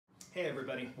Hey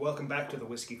everybody, welcome back to the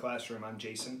Whiskey Classroom. I'm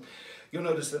Jason. You'll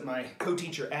notice that my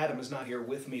co-teacher Adam is not here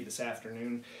with me this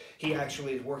afternoon. He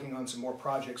actually is working on some more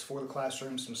projects for the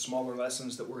classroom, some smaller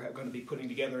lessons that we're going to be putting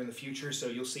together in the future, so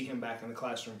you'll see him back in the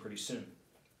classroom pretty soon.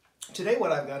 Today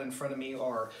what I've got in front of me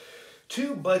are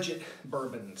two budget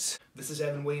bourbons. This is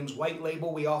Evan Williams White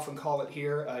Label, we often call it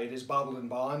here. It is bottled in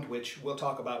bond, which we'll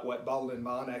talk about what bottled in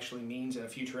bond actually means in a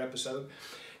future episode.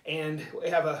 And we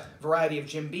have a variety of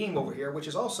Jim Beam over here, which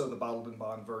is also the bottled in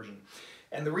bond version.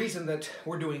 And the reason that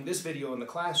we're doing this video in the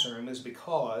classroom is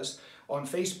because on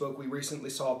Facebook we recently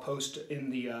saw a post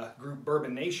in the group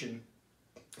Bourbon Nation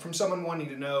from someone wanting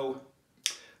to know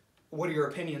what are your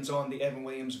opinions on the Evan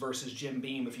Williams versus Jim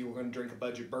Beam. If you were going to drink a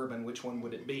budget bourbon, which one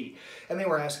would it be? And they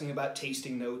were asking about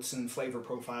tasting notes and flavor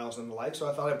profiles and the like, so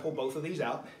I thought I'd pull both of these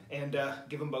out and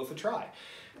give them both a try.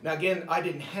 Now again, I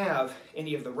didn't have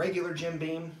any of the regular Jim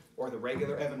Beam or the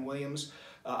regular Evan Williams.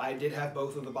 I did have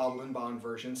both of the bottled in bond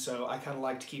versions, so I kind of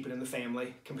like to keep it in the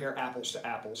family, compare apples to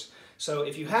apples. So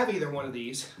if you have either one of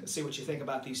these, let's see what you think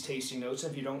about these tasting notes.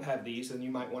 And if you don't have these, then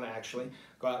you might want to actually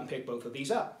go out and pick both of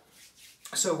these up.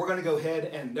 So we're going to go ahead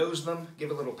and nose them, give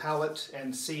a little palate,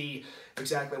 and see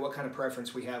exactly what kind of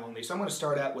preference we have on these. So I'm going to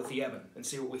start out with the Evan and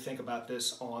see what we think about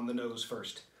this on the nose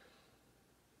first.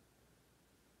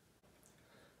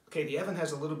 Okay, the Evan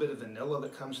has a little bit of vanilla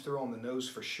that comes through on the nose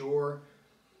for sure.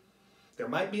 There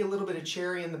might be a little bit of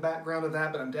cherry in the background of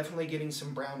that, but I'm definitely getting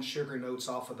some brown sugar notes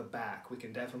off of the back. We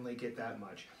can definitely get that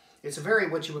much. It's a very,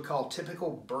 what you would call,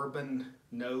 typical bourbon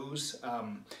nose.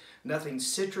 Nothing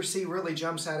citrusy really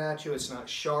jumps out at you. It's not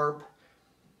sharp.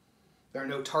 There are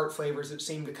no tart flavors that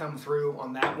seem to come through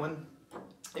on that one.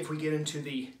 If we get into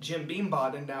the Jim Beam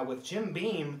bottom, now with Jim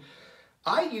Beam,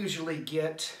 I usually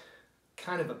get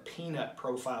kind of a peanut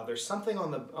profile. There's something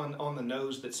on the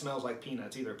nose that smells like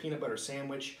peanuts, either a peanut butter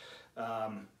sandwich,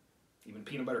 even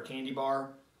peanut butter candy bar.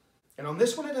 And on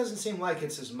this one, it doesn't seem like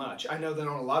it's as much. I know that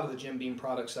on a lot of the Jim Beam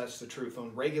products, that's the truth.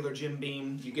 On regular Jim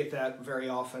Beam, you get that very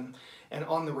often. And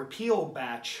on the Repeal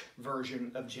batch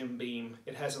version of Jim Beam,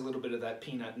 it has a little bit of that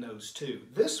peanut nose too.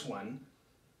 This one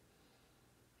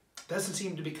doesn't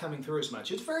seem to be coming through as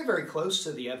much. It's very, very close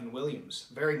to the Evan Williams,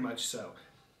 very much so.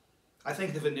 I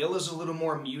think the vanilla is a little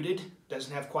more muted,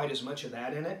 doesn't have quite as much of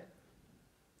that in it.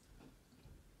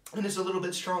 And it's a little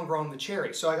bit stronger on the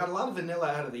cherry. So I got a lot of vanilla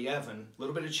out of the Evan, a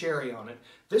little bit of cherry on it.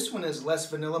 This one is less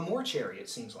vanilla, more cherry, it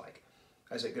seems like,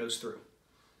 as it goes through.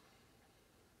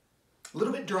 A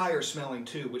little bit drier smelling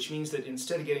too, which means that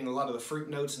instead of getting a lot of the fruit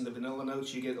notes and the vanilla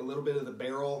notes, you get a little bit of the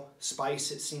barrel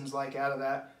spice, it seems like, out of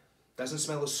that. Doesn't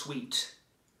smell as sweet.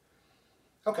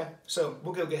 Okay, so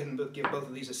we'll go ahead and give both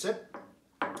of these a sip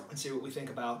and see what we think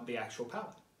about the actual palate.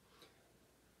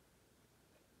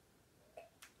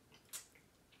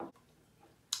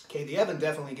 Okay, the Evan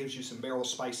definitely gives you some barrel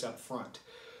spice up front.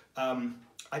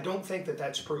 I don't think that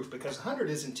that's proof because 100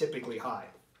 isn't typically high.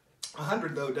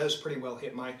 100 though does pretty well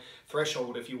hit my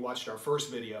threshold if you watched our first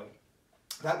video.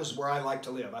 That was where I like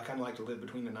to live. I kind of like to live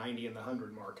between the 90 and the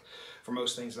 100 mark for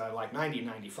most things that I like. 90 and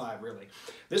 95 really.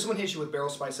 This one hits you with barrel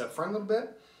spice up front a little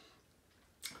bit.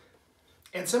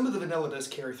 And some of the vanilla does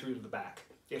carry through to the back.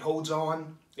 It holds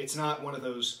on. It's not one of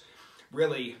those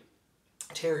really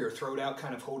tear your throat out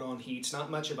kind of hold on heats.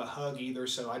 Not much of a hug either,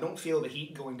 so I don't feel the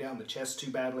heat going down the chest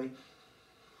too badly.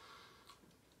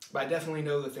 But I definitely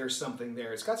know that there's something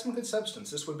there. It's got some good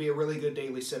substance. This would be a really good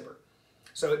daily sipper.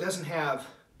 So it doesn't have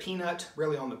peanut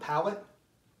really on the palate.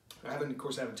 Of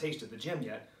course, I haven't tasted the Jim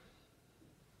yet.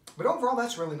 But overall,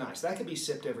 that's really nice. That could be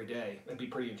sipped every day and be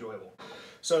pretty enjoyable.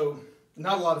 So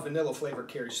not a lot of vanilla flavor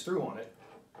carries through on it,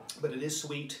 but it is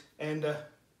sweet and a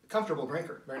comfortable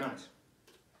drinker. Very nice.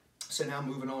 So now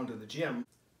moving on to the Jim.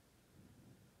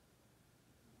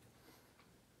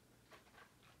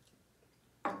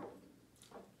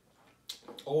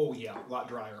 Oh yeah, a lot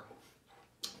drier.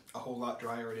 A whole lot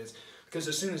drier it is. Because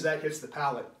as soon as that hits the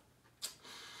palate,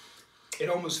 it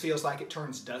almost feels like it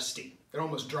turns dusty. It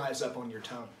almost dries up on your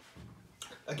tongue.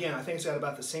 Again, I think it's got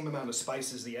about the same amount of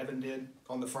spice as the Evan did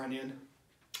on the front end,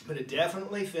 but it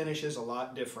definitely finishes a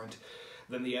lot different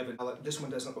than the Evan. This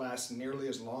one doesn't last nearly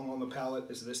as long on the palate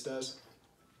as this does.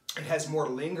 It has more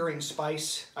lingering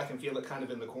spice. I can feel it kind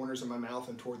of in the corners of my mouth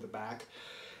and toward the back.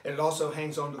 And it also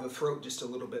hangs onto the throat just a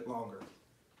little bit longer.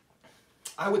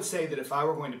 I would say that if I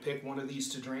were going to pick one of these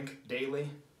to drink daily,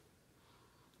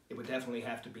 it would definitely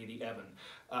have to be the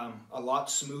Evan. A lot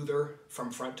smoother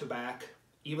from front to back.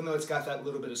 Even though it's got that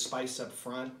little bit of spice up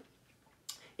front,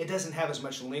 it doesn't have as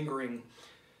much lingering,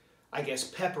 I guess,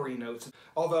 peppery notes.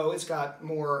 Although it's got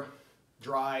more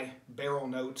dry barrel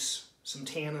notes, some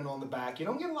tannin on the back. You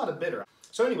don't get a lot of bitter.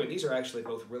 So anyway, these are actually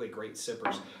both really great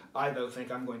sippers. I, though,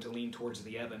 think I'm going to lean towards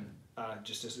the Evan,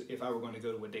 just as if I were going to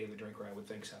go to a daily drinker, I would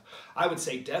think so. I would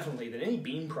say definitely that any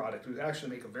bean product would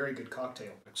actually make a very good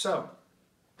cocktail. So,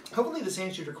 hopefully this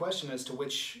answered your question as to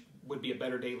which would be a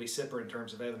better daily sipper in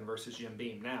terms of Evan versus Jim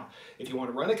Beam. Now, if you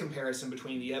want to run a comparison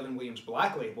between the Evan Williams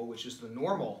Black Label, which is the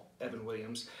normal Evan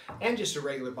Williams, and just a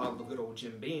regular bottle of good old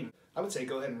Jim Beam, I would say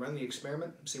go ahead and run the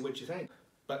experiment and see what you think.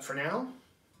 But for now,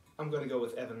 I'm going to go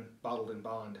with Evan Bottled in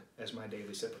Bond as my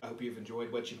daily sipper. I hope you've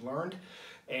enjoyed what you've learned,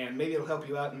 and maybe it'll help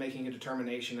you out in making a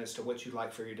determination as to what you'd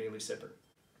like for your daily sipper.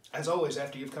 As always,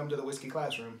 after you've come to the Whiskey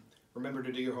Classroom, remember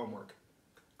to do your homework.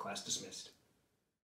 Class dismissed.